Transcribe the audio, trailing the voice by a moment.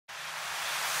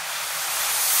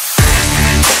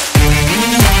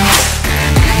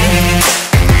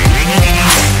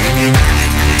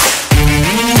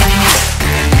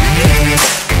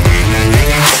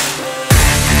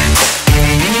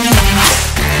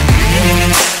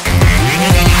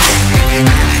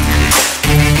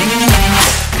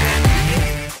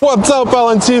What's up,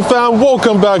 LNT fam?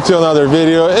 Welcome back to another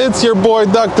video. It's your boy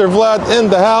Dr. Vlad in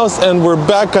the house, and we're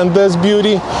back on this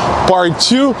beauty, part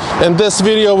 2. In this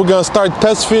video, we're gonna start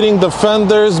test fitting the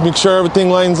fenders, make sure everything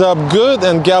lines up good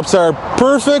and gaps are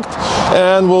perfect,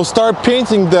 and we'll start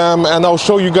painting them, and I'll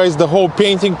show you guys the whole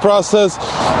painting process.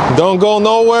 Don't go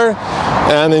nowhere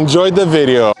and enjoy the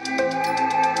video.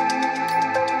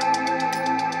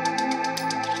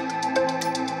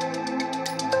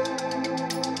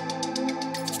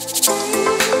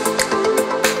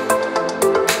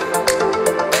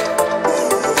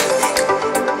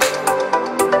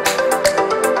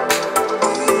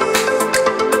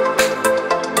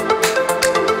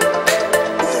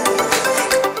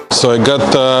 So I got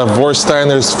the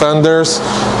Vorsteiner's fenders.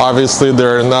 Obviously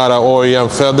they're not OEM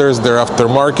fenders, they're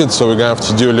aftermarket, so we're gonna have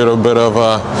to do a little bit of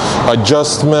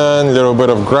adjustment, a little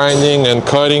bit of grinding and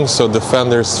cutting so the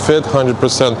fenders fit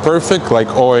 100% perfect like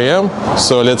OEM.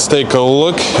 So let's take a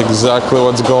look exactly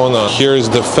what's going on. Here's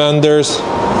the fenders.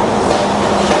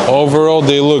 Overall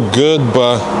they look good,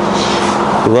 but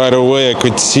right away I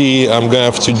could see I'm gonna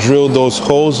have to drill those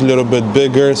holes a little bit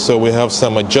bigger so we have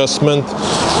some adjustment,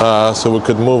 so we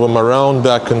could move them around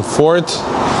back and forth.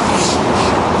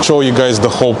 Show you guys the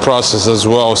whole process as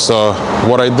well. So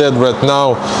what I did right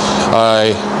now,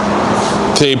 I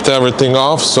taped everything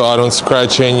off so I don't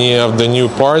scratch any of the new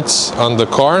parts on the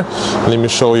car. Let me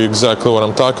show you exactly what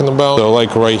I'm talking about. So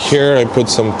like right here I put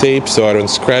some tape so I don't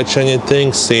scratch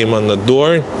anything. Same on the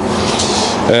door,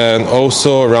 and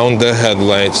also around the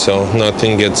headlight so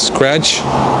nothing gets scratched.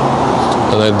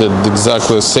 And I did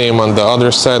exactly the same on the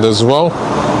other side as well.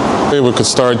 Okay, we could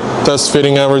start test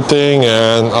fitting everything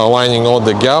and aligning all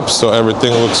the gaps so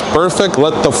everything looks perfect.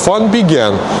 Let the fun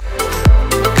begin.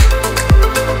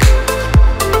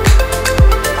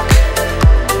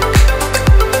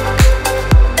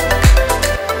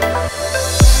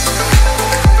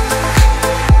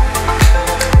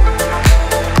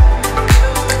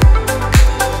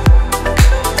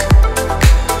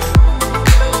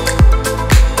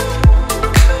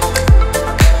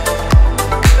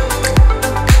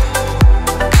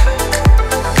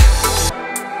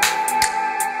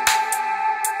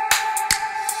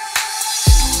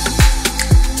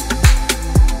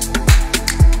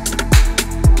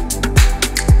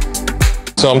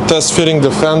 So I'm test fitting the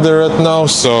fender right now,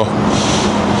 so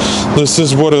this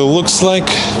is what it looks like.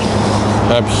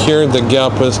 Up here the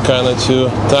gap is kind of too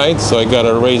tight, so I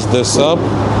gotta raise this up.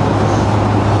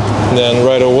 Then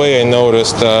right away I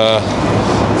noticed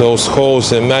those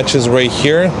holes, it matches right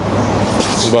here,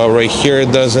 but right here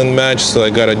it doesn't match, so I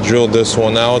gotta drill this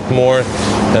one out more.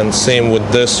 And same with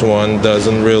this one,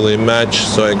 doesn't really match,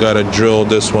 so I gotta drill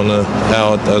this one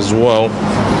out as well.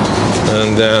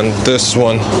 And then this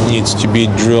one needs to be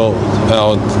drilled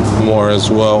out more as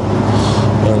well.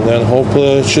 And then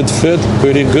hopefully it should fit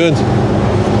pretty good.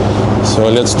 So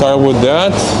let's start with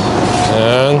that,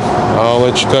 and I'll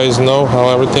let you guys know how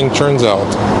everything turns out.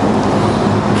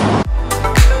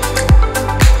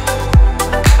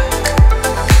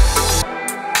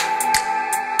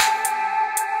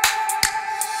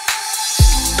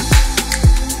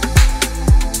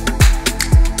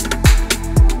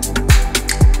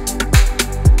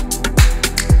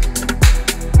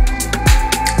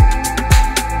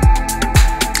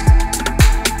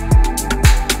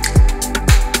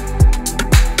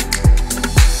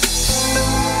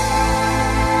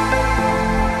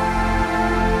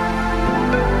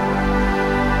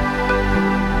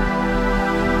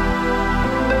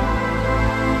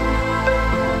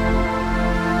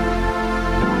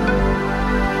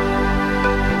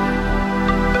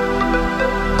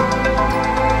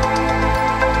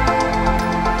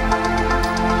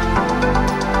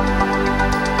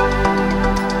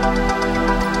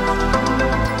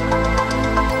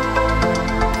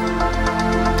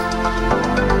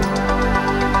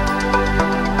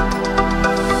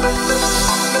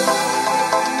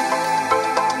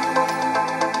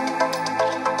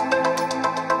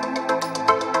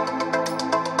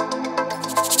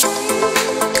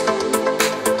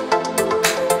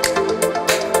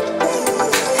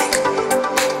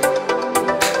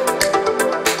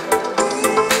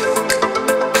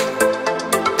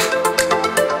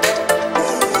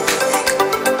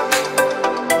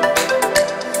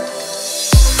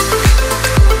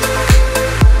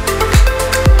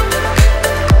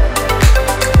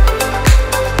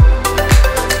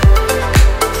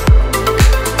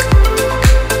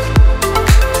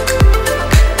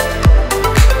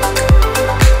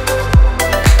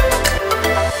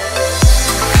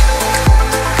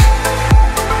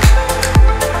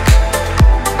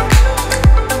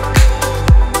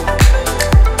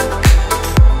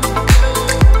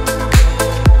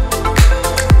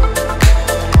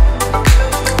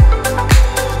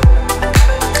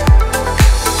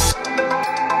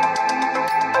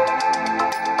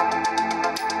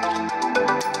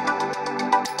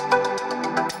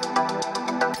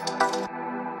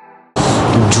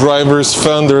 driver's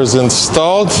fenders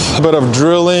installed. A bit of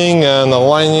drilling and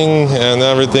aligning and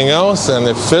everything else, and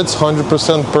it fits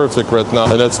 100% perfect right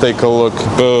now. Let's take a look.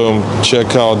 Boom,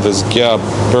 check out this gap,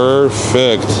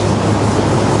 perfect.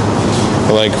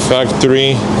 Like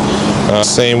factory.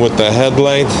 Same with the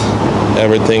headlight,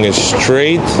 everything is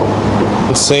straight.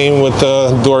 Same with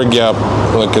the door gap,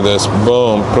 look at this,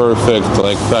 boom, perfect,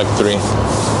 like factory.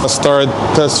 I'll start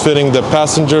test fitting the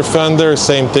passenger fender.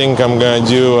 Same thing, I'm gonna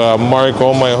do mark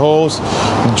all my holes,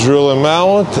 drill them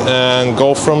out, and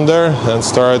go from there and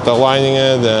start aligning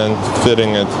it and fitting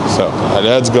it. So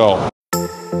let's go.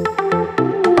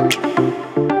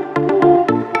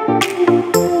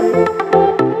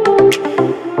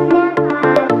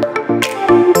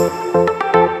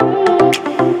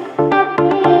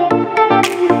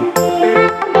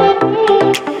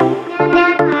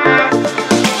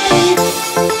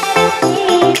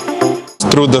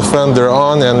 Threw the fender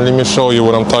on, and let me show you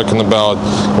what I'm talking about,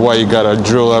 why you gotta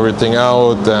drill everything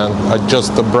out and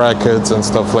adjust the brackets and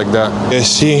stuff like that. You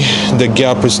see the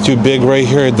gap is too big right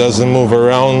here, it doesn't move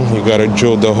around. You gotta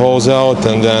drill the holes out,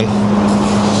 and then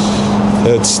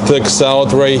it sticks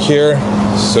out right here,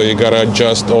 so you gotta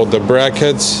adjust all the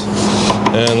brackets,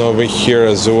 and over here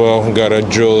as well gotta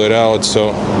drill it out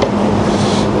so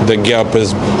the gap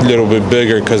is a little bit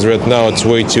bigger, because right now it's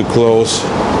way too close.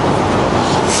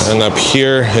 And up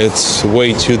here it's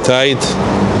way too tight,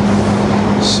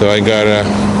 so I gotta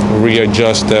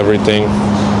readjust everything.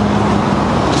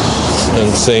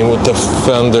 And same with the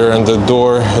fender and the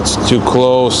door, it's too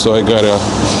close, so I gotta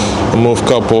move a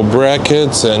couple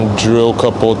brackets and drill a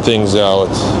couple things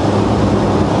out,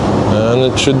 and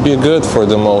it should be good for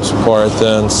the most part.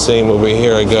 And same over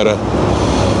here, I gotta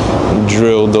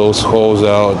drill those holes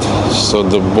out so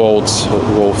the bolts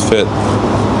will fit.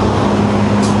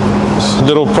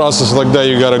 Little process like that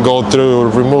you gotta go through,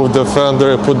 remove the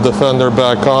fender, put the fender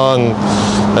back on,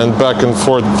 and back and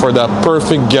forth for that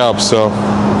perfect gap. So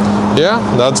yeah,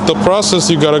 that's the process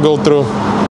you gotta go through.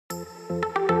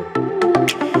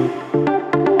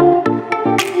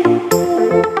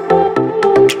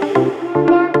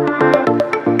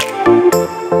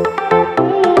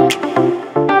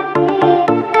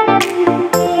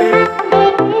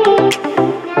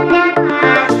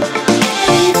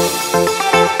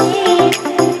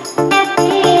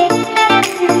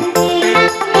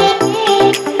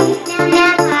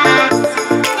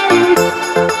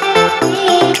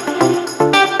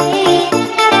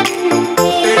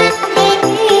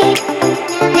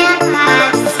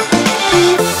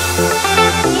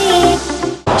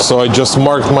 So I just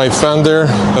marked my fender,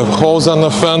 holes on the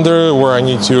fender where I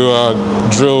need to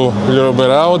drill a little bit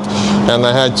out, and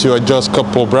I had to adjust a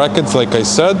couple brackets like I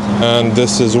said, and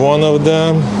this is one of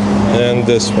them and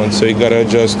this one. So you gotta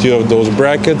adjust two of those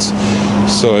brackets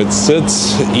so it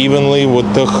sits evenly with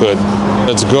the hood.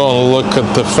 Let's go and look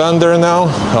at the fender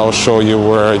now. I'll show you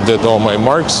where I did all my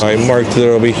marks. I marked it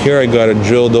over here, I gotta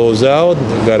drill those out,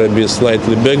 gotta be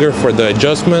slightly bigger for the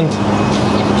adjustment.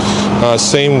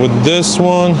 Same with this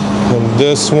one, and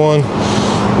this one,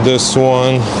 this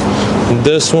one,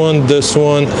 this one, this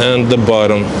one, and the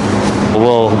bottom.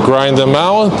 We'll grind them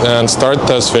out and start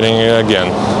test fitting it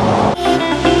again.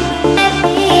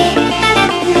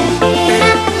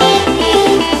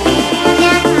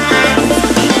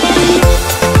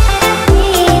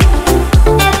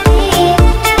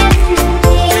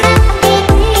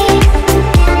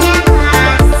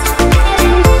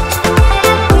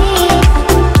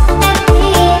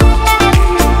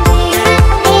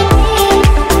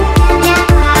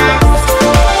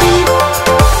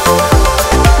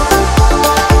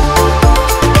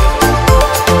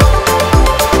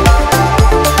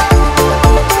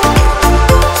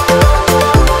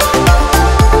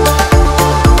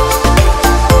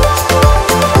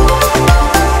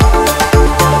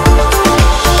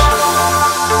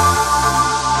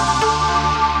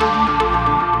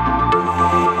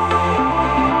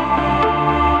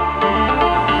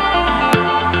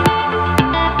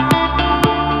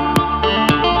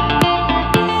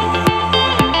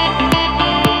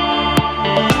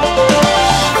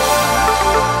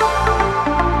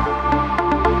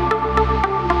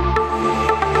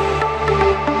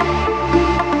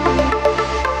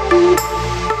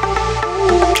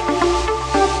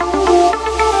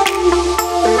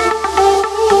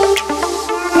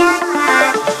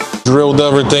 Drilled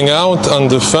everything out on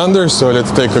the fender, so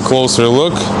let's take a closer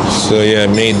look. So yeah, I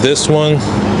made this one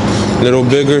a little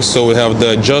bigger so we have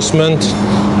the adjustment.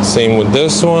 Same with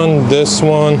this one, this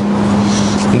one,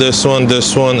 this one,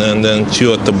 this one, and then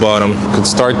two at the bottom. You could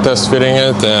start test fitting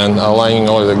it and aligning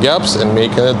all the gaps and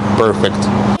making it perfect.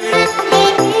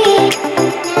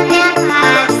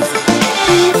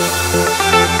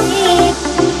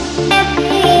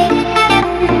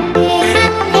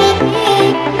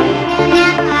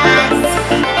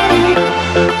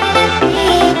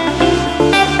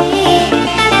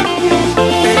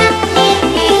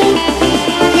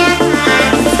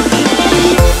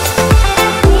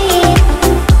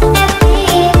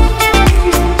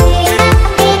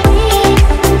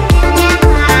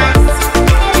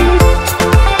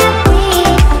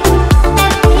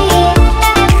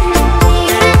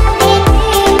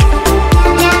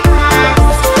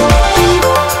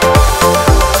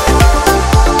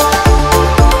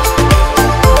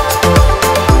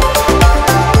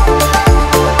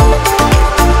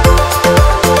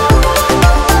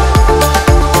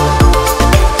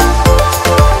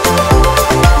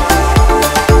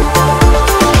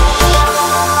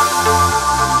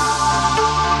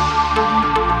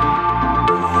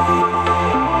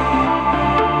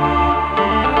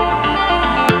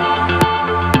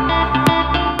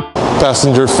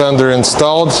 passenger fender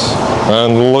installed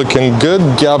and looking good.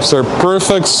 Gaps are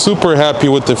perfect. Super happy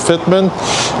with the fitment.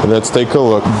 Let's take a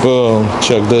look. Boom,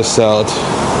 check this out.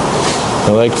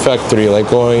 Like factory, like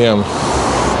OEM.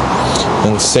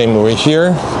 And same over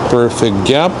here, perfect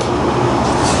gap.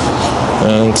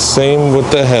 And same with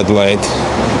the headlight.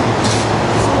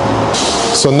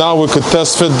 So now we could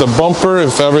test fit the bumper.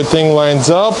 If everything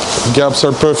lines up, gaps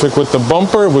are perfect with the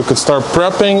bumper, we could start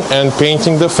prepping and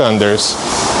painting the fenders.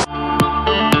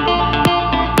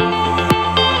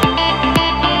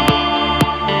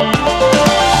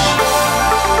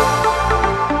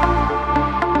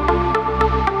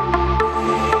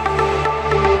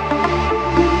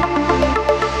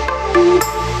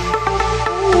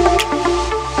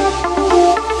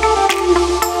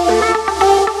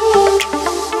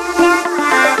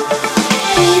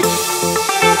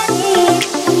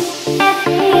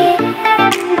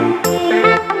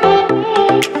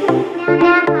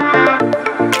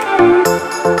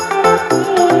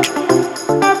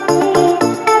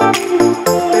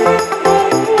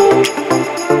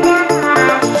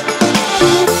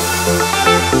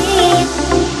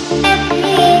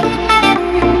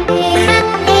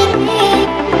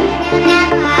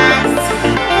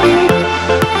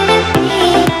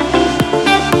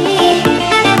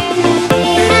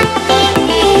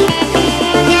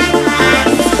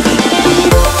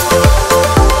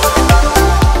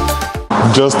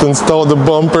 Just installed the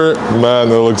bumper. Man,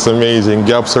 it looks amazing.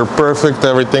 Gaps are perfect,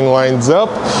 everything lines up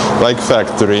like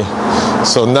factory.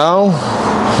 So now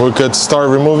we could start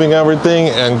removing everything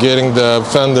and getting the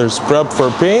fenders prepped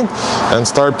for paint and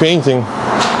start painting.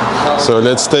 So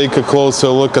let's take a closer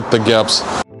look at the gaps.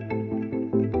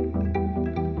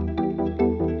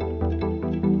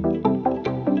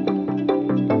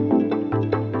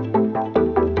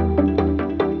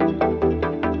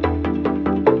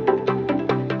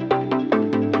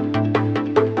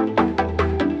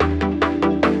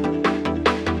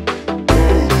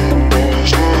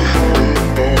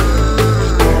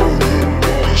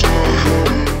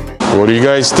 What do you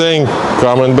guys think?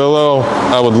 Comment below.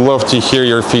 I would love to hear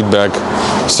your feedback.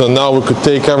 So now we could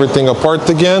take everything apart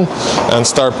again and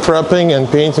start prepping and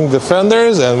painting the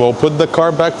fenders, and we'll put the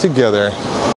car back together.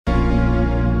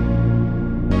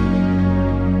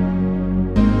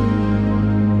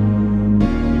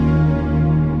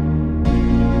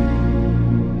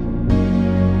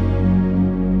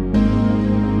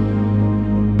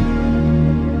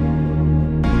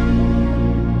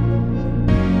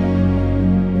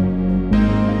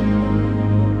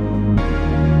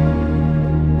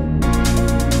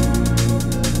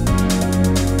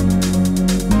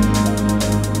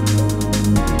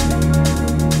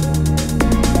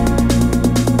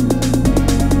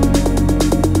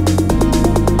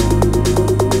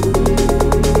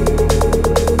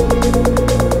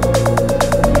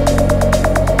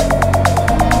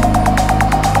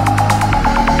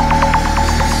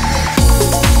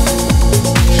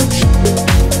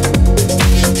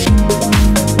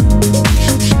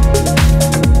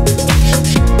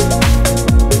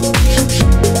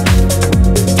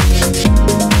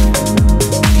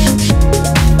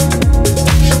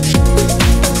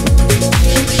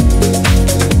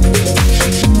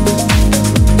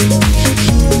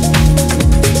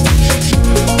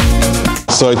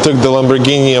 So I took the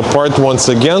Lamborghini apart once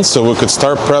again so we could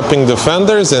start prepping the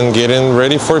fenders and getting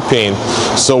ready for paint.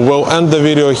 So we'll end the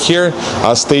video here.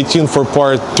 Stay tuned for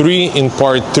part 3. In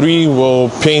part 3 we'll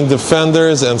paint the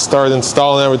fenders and start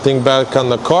installing everything back on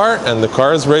the car, and the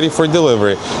car is ready for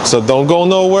delivery. So don't go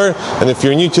nowhere, and if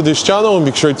you're new to this channel,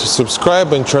 make sure to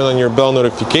subscribe and turn on your bell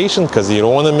notification because you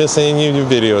don't want to miss any new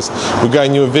videos. We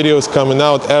got new videos coming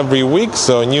out every week,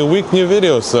 so new week, new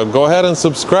videos. So go ahead and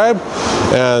subscribe,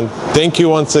 and thank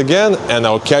you once again, and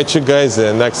I'll catch you guys in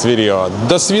the next video.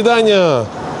 До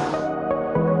свидания!